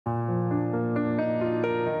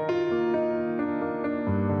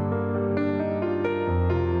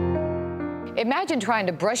imagine trying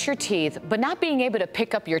to brush your teeth, but not being able to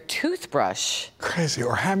pick up your toothbrush. Crazy,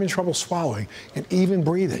 or having trouble swallowing and even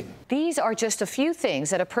breathing. These are just a few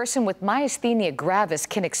things that a person with myasthenia gravis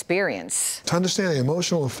can experience. To understand the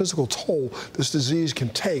emotional and physical toll this disease can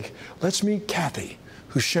take, let's meet Kathi,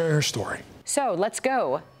 who's sharing her story. So let's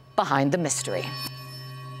go behind the mystery.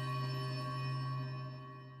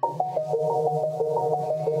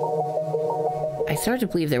 I started to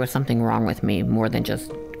believe there was something wrong with me more than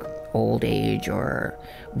just old age or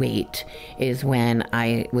weight, is when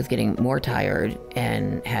I was getting more tired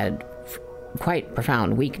and had quite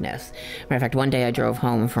profound weakness. Matter of fact, one day I drove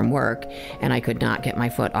home from work and I could not get my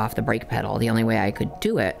foot off the brake pedal. The only way I could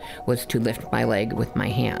do it was to lift my leg with my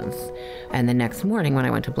hands. And the next morning when I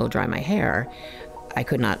went to blow dry my hair, I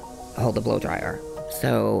could not hold the blow dryer.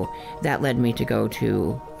 So that led me to go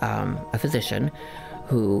to a physician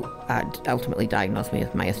who ultimately diagnosed me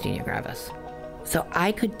with myasthenia gravis. So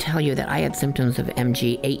I could tell you that I had symptoms of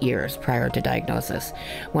MG 8 years prior to diagnosis.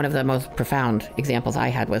 One of the most profound examples I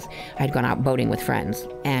had was I had gone out boating with friends,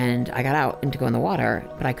 and I got out and to go in the water,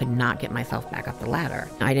 but I could not get myself back up the ladder.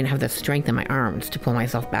 I didn't have the strength in my arms to pull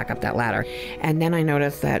myself back up that ladder. And then I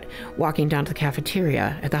noticed that walking down to the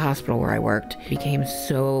cafeteria at the hospital where I worked became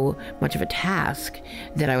so much of a task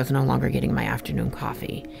that I was no longer getting my afternoon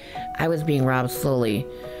coffee. I was being robbed slowly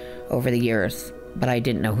over the years, but I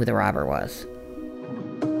didn't know who the robber was.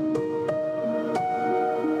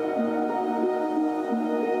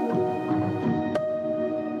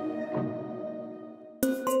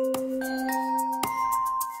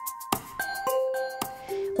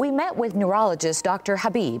 We met with neurologist Dr.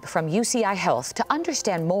 Habib from UCI Health to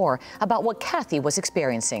understand more about what Kathi was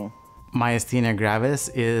experiencing. Myasthenia gravis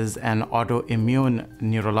is an autoimmune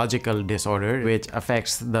neurological disorder which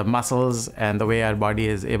affects the muscles and the way our body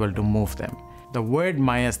is able to move them. The word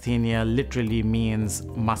myasthenia literally means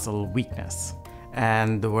muscle weakness,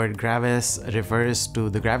 and the word gravis refers to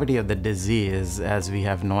the gravity of the disease as we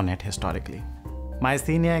have known it historically.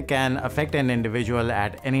 Myasthenia can affect an individual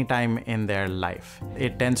at any time in their life.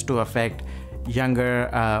 It tends to affect younger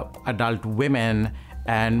adult women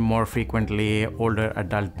and more frequently older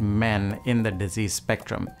adult men in the disease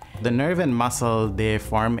spectrum. The nerve and muscle, they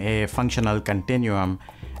form a functional continuum,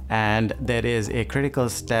 and there is a critical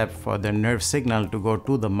step for the nerve signal to go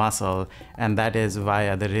to the muscle, and that is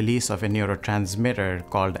via the release of a neurotransmitter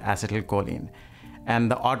called acetylcholine.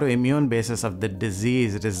 And the autoimmune basis of the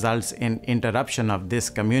disease results in interruption of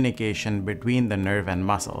this communication between the nerve and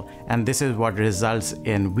muscle. And this is what results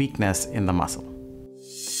in weakness in the muscle.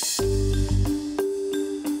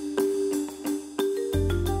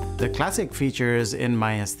 The classic features in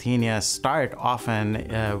myasthenia start often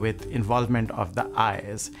with involvement of the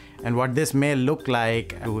eyes. And what this may look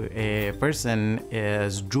like to a person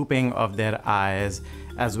is drooping of their eyes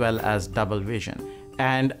as well as double vision.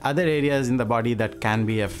 And other areas in the body that can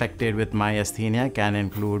be affected with myasthenia can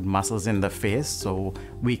include muscles in the face, so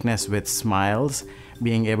weakness with smiles,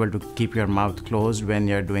 being able to keep your mouth closed when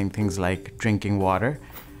you're doing things like drinking water,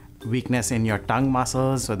 weakness in your tongue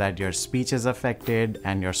muscles so that your speech is affected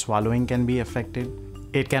and your swallowing can be affected.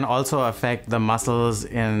 It can also affect the muscles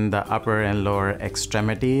in the upper and lower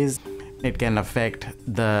extremities. It can affect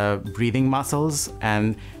the breathing muscles,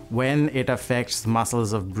 and when it affects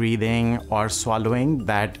muscles of breathing or swallowing,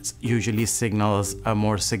 that usually signals a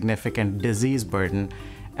more significant disease burden,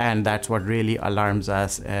 and that's what really alarms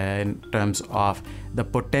us in terms of the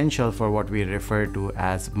potential for what we refer to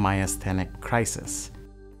as myasthenic crisis.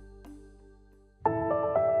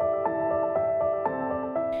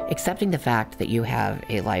 Accepting the fact that you have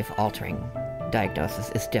a life-altering diagnosis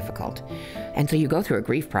is difficult. And so you go through a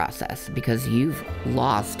grief process because you've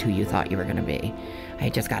lost who you thought you were going to be. I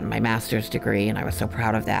had just gotten my master's degree and I was so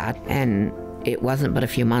proud of that. And it wasn't but a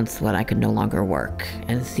few months when I could no longer work.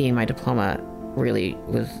 And seeing my diploma really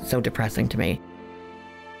was so depressing to me.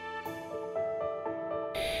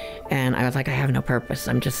 And I was like, I have no purpose.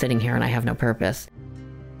 I'm just sitting here and I have no purpose.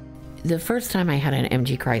 The first time I had an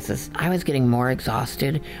MG crisis, I was getting more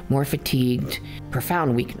exhausted, more fatigued,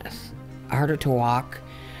 profound weakness. Harder to walk,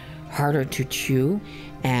 harder to chew,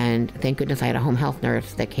 and thank goodness I had a home health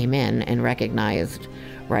nurse that came in and recognized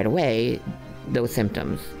right away those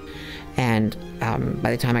symptoms. And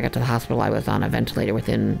by the time I got to the hospital, I was on a ventilator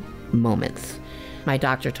within moments. My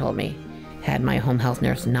doctor told me, had my home health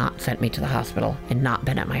nurse not sent me to the hospital and not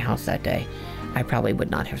been at my house that day, I probably would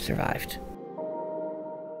not have survived.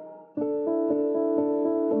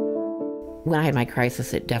 When I had my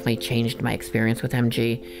crisis, it definitely changed my experience with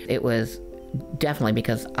MG. It was definitely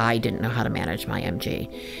because I didn't know how to manage my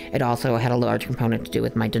MG. It also had a large component to do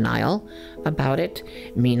with my denial about it,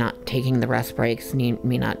 me not taking the rest breaks, me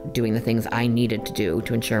not doing the things I needed to do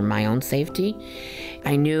to ensure my own safety.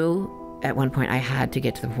 I knew at one point I had to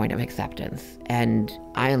get to the point of acceptance, and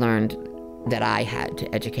I learned that I had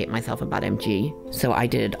to educate myself about MG. So I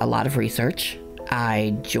did a lot of research.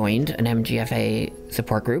 I joined an MGFA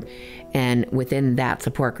support group, and within that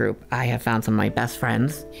support group, I have found some of my best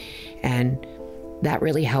friends, and that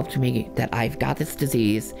really helped me that I've got this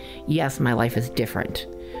disease. Yes, my life is different,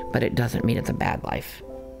 but it doesn't mean it's a bad life.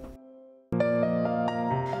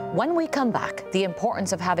 When we come back, the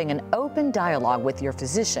importance of having an open dialogue with your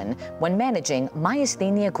physician when managing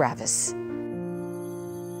myasthenia gravis.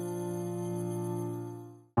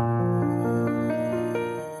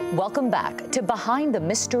 Welcome back to Behind the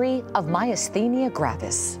Mystery of Myasthenia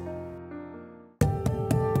Gravis.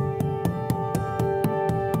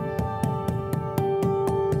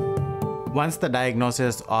 Once the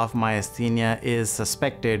diagnosis of myasthenia is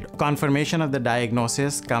suspected, confirmation of the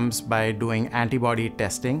diagnosis comes by doing antibody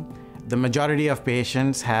testing. The majority of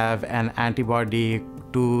patients have an antibody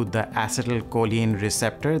to the acetylcholine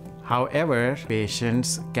receptor. However,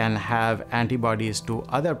 patients can have antibodies to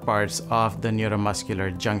other parts of the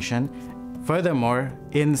neuromuscular junction. Furthermore,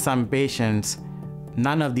 in some patients,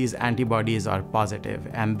 none of these antibodies are positive,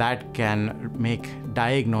 and that can make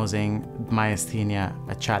diagnosing myasthenia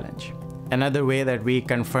a challenge. Another way that we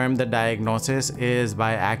confirm the diagnosis is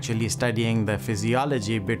by actually studying the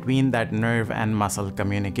physiology between that nerve and muscle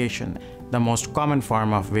communication, the most common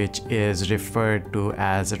form of which is referred to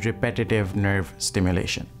as repetitive nerve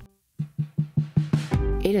stimulation.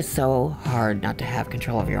 It is so hard not to have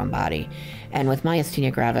control of your own body. And with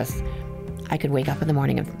myasthenia gravis, I could wake up in the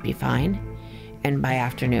morning and be fine, and by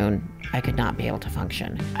afternoon, I could not be able to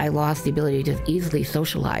function. I lost the ability to easily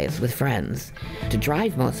socialize with friends, to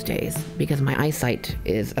drive most days because my eyesight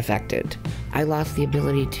is affected. I lost the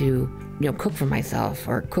ability to, cook for myself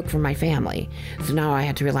or cook for my family. So now I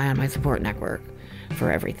had to rely on my support network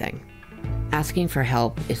for everything. Asking for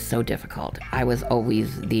help is so difficult. I was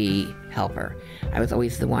always the helper. I was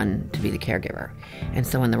always the one to be the caregiver. And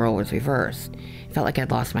so when the role was reversed, it felt like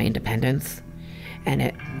I'd lost my independence, and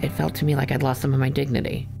it felt to me like I'd lost some of my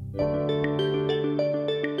dignity.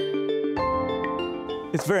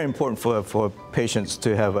 It's very important for patients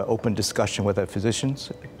to have an open discussion with their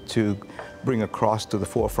physicians to bring across to the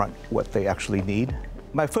forefront what they actually need.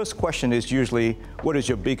 My first question is usually, what is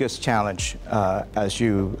your biggest challenge as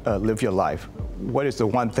you live your life? What is the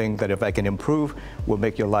one thing that if I can improve will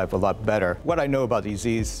make your life a lot better? What I know about the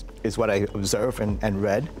disease is what I observe and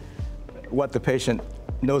read. What the patient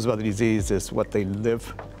knows about the disease is what they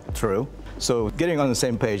live through. So getting on the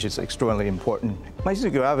same page is extraordinarily important.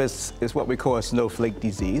 Myasthenia gravis is what we call a snowflake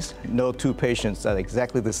disease. No two patients are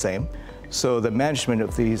exactly the same. So the management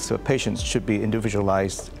of these patients should be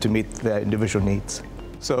individualized to meet their individual needs.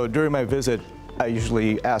 So during my visit, I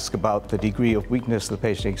usually ask about the degree of weakness the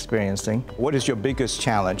patient is experiencing. What is your biggest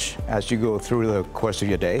challenge as you go through the course of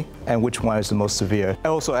your day, and which one is the most severe? I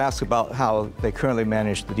also ask about how they currently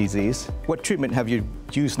manage the disease. What treatment have you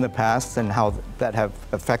used in the past and how that have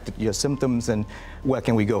affected your symptoms, and where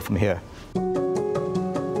can we go from here?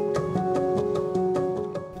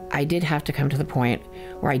 I did have to come to the point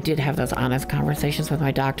where I did have those honest conversations with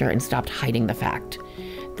my doctor and stopped hiding the fact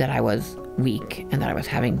that I was weak and that I was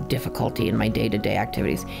having difficulty in my day-to-day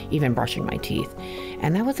activities, even brushing my teeth.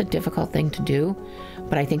 And that was a difficult thing to do,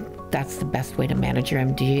 but I think that's the best way to manage your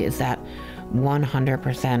MD, is that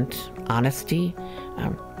 100% honesty.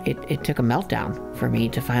 It took a meltdown for me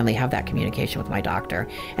to finally have that communication with my doctor,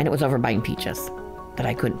 and it was over buying peaches, that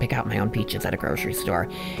I couldn't pick out my own peaches at a grocery store,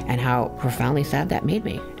 and how profoundly sad that made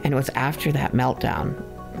me. And it was after that meltdown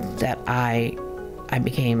that I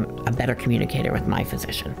became a better communicator with my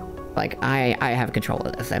physician. Like, I have control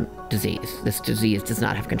of this disease. This disease does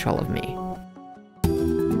not have control of me.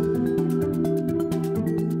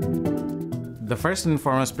 The first and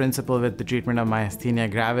foremost principle with the treatment of myasthenia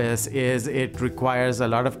gravis is it requires a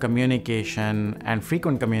lot of communication and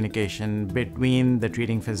frequent communication between the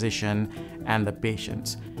treating physician and the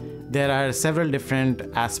patients. There are several different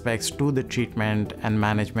aspects to the treatment and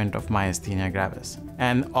management of myasthenia gravis.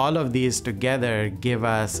 And all of these together give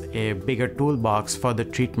us a bigger toolbox for the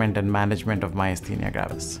treatment and management of myasthenia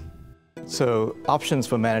gravis. So options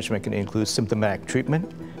for management can include symptomatic treatment,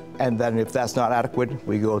 and then if that's not adequate,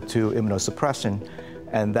 we go to immunosuppression,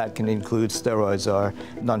 and that can include steroids or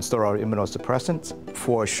non-steroidal immunosuppressants.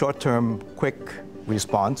 For short-term quick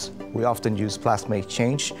response, we often use plasma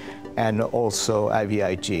exchange and also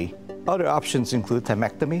IVIG. Other options include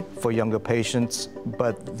thymectomy for younger patients,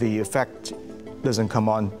 but the effect doesn't come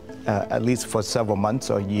on at least for several months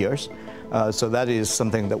or years. So that is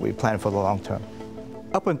something that we plan for the long term.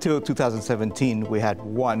 Up until 2017, we had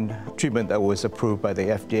one treatment that was approved by the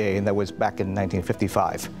FDA, and that was back in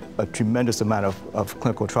 1955. A tremendous amount of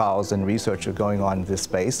clinical trials and research are going on in this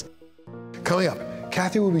space. Coming up,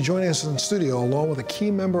 Kathi will be joining us in the studio along with a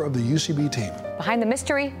key member of the UCB team. Behind the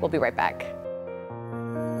Mystery, we'll be right back.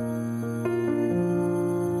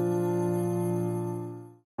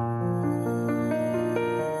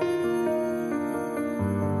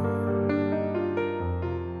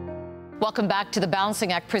 Welcome back to The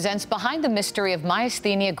Balancing Act presents Behind the Mystery of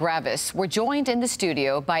Myasthenia Gravis. We're joined in the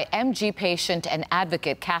studio by MG patient and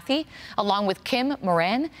advocate Kathi, along with Kim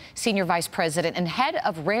Moran, Senior Vice President and Head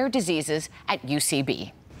of Rare Diseases at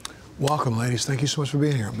UCB. Welcome, ladies. Thank you so much for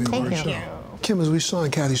being here. Thank you. Kim, as we saw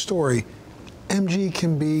in Kathy's story, MG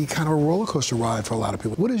can be kind of a roller coaster ride for a lot of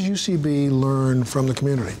people. What does UCB learn from the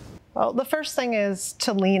community? Well, the first thing is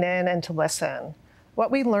to lean in and to listen. What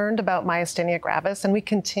we learned about myasthenia gravis, and we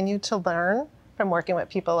continue to learn from working with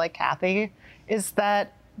people like Kathi, is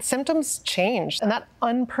that symptoms change, and that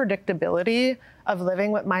unpredictability of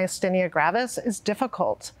living with myasthenia gravis is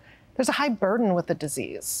difficult. There's a high burden with the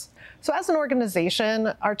disease. So as an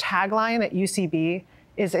organization, our tagline at UCB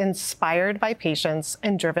is inspired by patients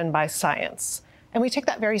and driven by science. And we take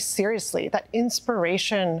that very seriously. That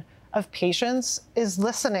inspiration of patients is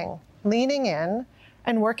listening, leaning in,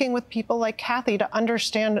 and working with people like Kathi to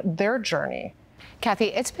understand their journey.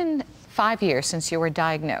 Kathi, it's been 5 years since you were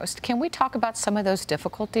diagnosed. Can we talk about some of those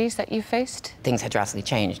difficulties that you faced? Things had drastically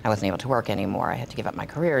changed. I wasn't able to work anymore. I had to give up my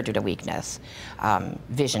career due to weakness,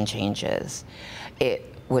 vision changes.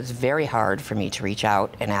 It was very hard for me to reach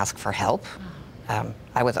out and ask for help.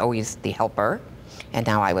 I was always the helper, and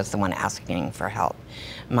now I was the one asking for help.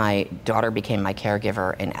 My daughter became my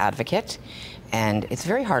caregiver and advocate, and it's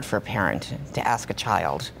very hard for a parent to ask a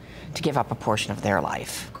child to give up a portion of their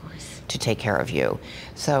life to take care of you.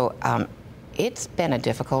 So it's been a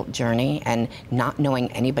difficult journey, and not knowing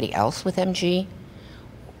anybody else with MG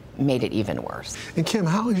made it even worse. And Kim,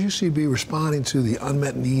 how is UCB responding to the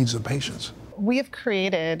unmet needs of patients? We have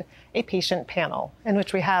created a patient panel in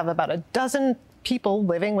which we have about a dozen people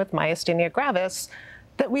living with myasthenia gravis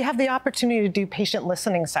that we have the opportunity to do patient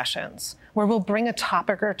listening sessions where we'll bring a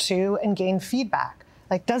topic or two and gain feedback.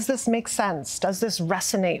 Like, does this make sense? Does this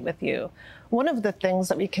resonate with you? One of the things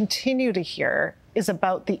that we continue to hear is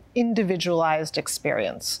about the individualized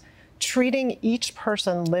experience, treating each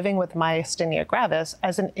person living with myasthenia gravis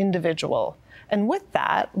as an individual. And with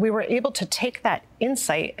that, we were able to take that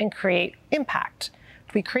insight and create impact.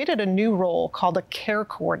 We created a new role called a care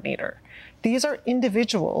coordinator. These are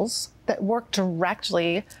individuals that work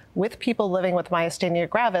directly with people living with myasthenia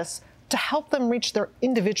gravis to help them reach their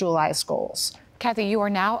individualized goals. Kathi, you are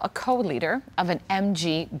now a co-leader of an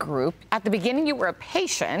MG group. At the beginning, you were a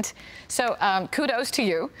patient, so kudos to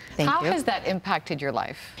you. How has that impacted your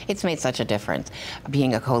life? It's made such a difference.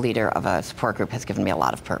 Being a co-leader of a support group has given me a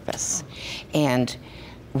lot of purpose. And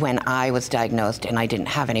when I was diagnosed and I didn't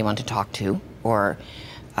have anyone to talk to or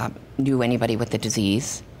knew anybody with the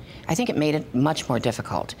disease, I think it made it much more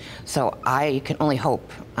difficult. So I can only hope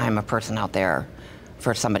I'm a person out there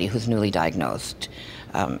for somebody who's newly diagnosed,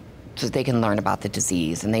 so they can learn about the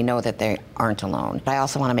disease and they know that they aren't alone. But I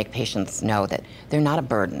also want to make patients know that they're not a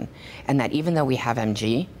burden, and that even though we have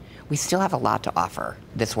MG, we still have a lot to offer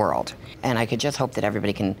this world. And I could just hope that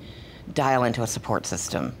everybody can dial into a support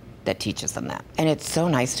system that teaches them that. And it's so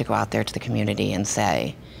nice to go out there to the community and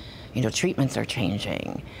say, you know, treatments are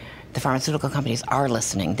changing. The pharmaceutical companies are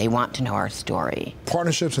listening. They want to know our story.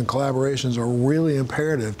 Partnerships and collaborations are really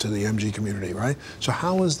imperative to the MG community, right? So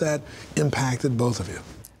how has that impacted both of you?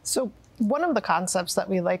 So one of the concepts that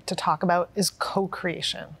we like to talk about is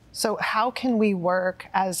co-creation. So how can we work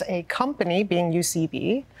as a company, being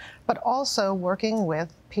UCB, but also working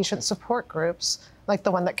with patient support groups like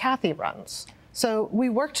the one that Kathi runs? So we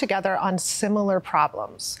work together on similar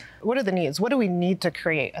problems. What are the needs? What do we need to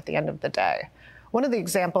create at the end of the day? One of the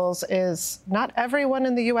examples is not everyone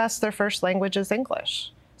in the US, their first language is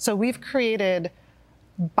English. So we've created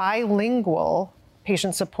bilingual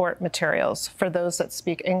patient support materials for those that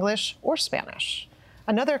speak English or Spanish.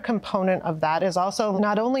 Another component of that is also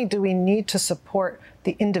not only do we need to support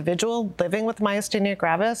the individual living with myasthenia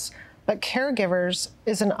gravis, but caregivers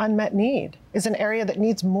is an unmet need, is an area that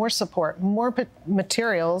needs more support, more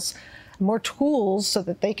materials, more tools so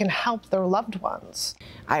that they can help their loved ones.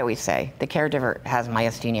 I always say the caregiver has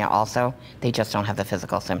myasthenia also. They just don't have the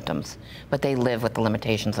physical symptoms, but they live with the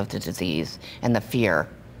limitations of the disease and the fear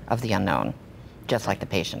of the unknown. just like the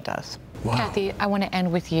patient does. Wow. Kathi, I want to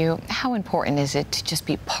end with you. How important is it to just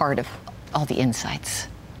be part of all the insights?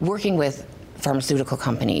 Working with pharmaceutical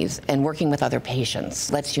companies and working with other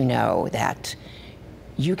patients lets you know that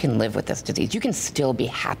you can live with this disease. You can still be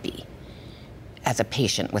happy as a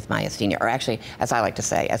patient with myasthenia, or actually, as I like to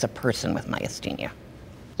say, as a person with myasthenia.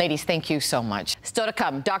 Ladies, thank you so much. Still to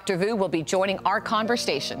come, Dr. Vu will be joining our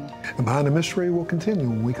conversation. And Behind the Mystery will continue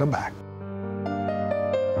when we come back.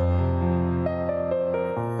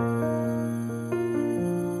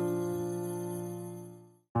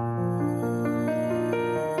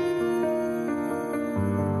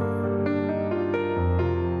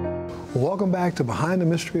 Welcome back to Behind the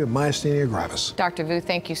Mystery of Myasthenia Gravis. Dr. Vu,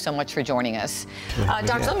 thank you so much for joining us.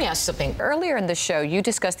 Doctor, let me ask something. Earlier in the show, you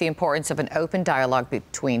discussed the importance of an open dialogue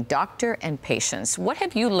between doctor and patients. What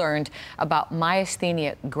have you learned about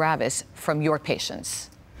myasthenia gravis from your patients?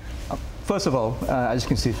 First of all, as you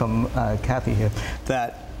can see from Kathi here,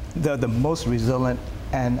 that they're the most resilient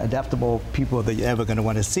and adaptable people that you're ever going to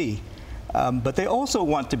want to see. But they also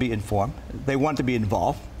want to be informed. They want to be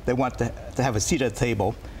involved. They want to have a seat at the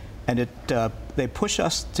table. And they push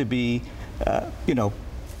us to be,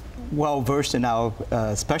 well-versed in our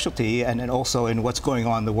specialty and also in what's going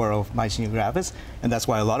on in the world of myasthenia gravis. And that's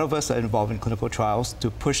why a lot of us are involved in clinical trials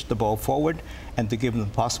to push the ball forward and to give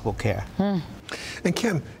them possible care. And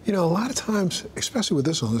Kim, a lot of times, especially with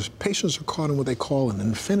this illness, patients are caught in what they call an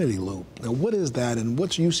infinity loop. Now, what is that, and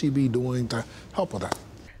what's UCB doing to help with that?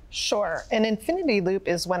 Sure. An infinity loop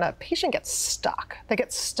is when a patient gets stuck. They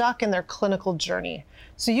get stuck in their clinical journey.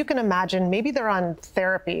 So you can imagine maybe they're on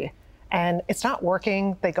therapy and it's not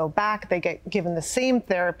working. They go back, they get given the same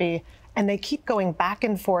therapy, and they keep going back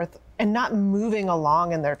and forth and not moving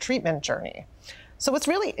along in their treatment journey. So what's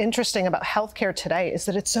really interesting about healthcare today is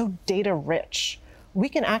that it's so data rich. We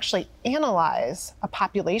can actually analyze a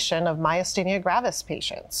population of myasthenia gravis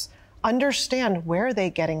patients, understand where are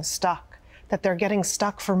they getting stuck, that they're getting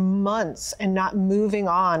stuck for months and not moving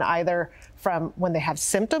on, either from when they have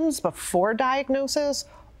symptoms before diagnosis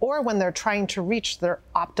or when they're trying to reach their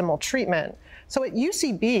optimal treatment. So at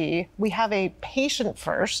UCB, we have a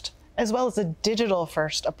patient-first as well as a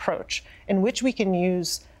digital-first approach in which we can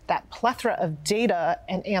use that plethora of data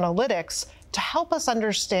and analytics to help us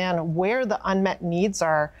understand where the unmet needs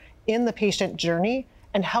are in the patient journey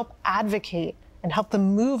and help advocate and help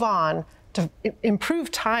them move on to improve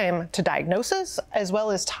time to diagnosis as well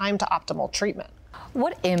as time to optimal treatment.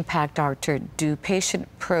 What impact, doctor, do patient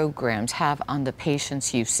programs have on the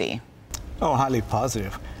patients you see? Oh, highly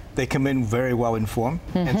positive. They come in very well informed,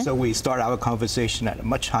 and so we start our conversation at a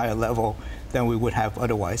much higher level than we would have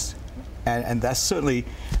otherwise. And that's certainly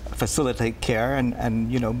facilitate care and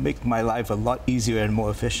make my life a lot easier and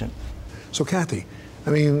more efficient. So Kathi,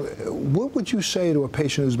 what would you say to a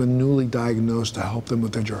patient who's been newly diagnosed to help them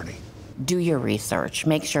with their journey? Do your research,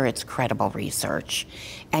 make sure it's credible research,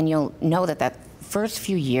 and you'll know that first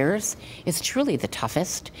few years is truly the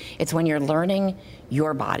toughest. It's when you're learning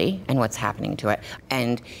your body and what's happening to it,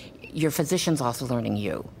 and your physician's also learning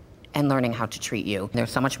you and learning how to treat you.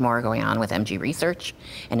 There's so much more going on with MG research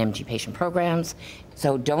and MG patient programs,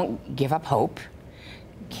 so don't give up hope.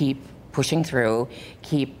 Keep pushing through,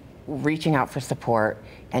 keep reaching out for support,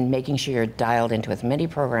 and making sure you're dialed into as many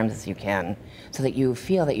programs as you can so that you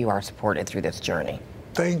feel that you are supported through this journey.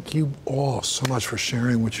 Thank you all so much for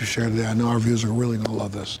sharing what you shared today. I know our viewers are really going to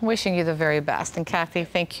love this. Wishing you the very best. And Kathi,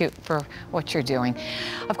 thank you for what you're doing.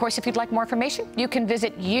 Of course, if you'd like more information, you can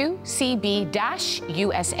visit ucb-usa.com.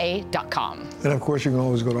 And of course, you can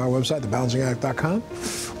always go to our website, thebalancing act.com.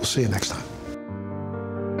 We'll see you next time.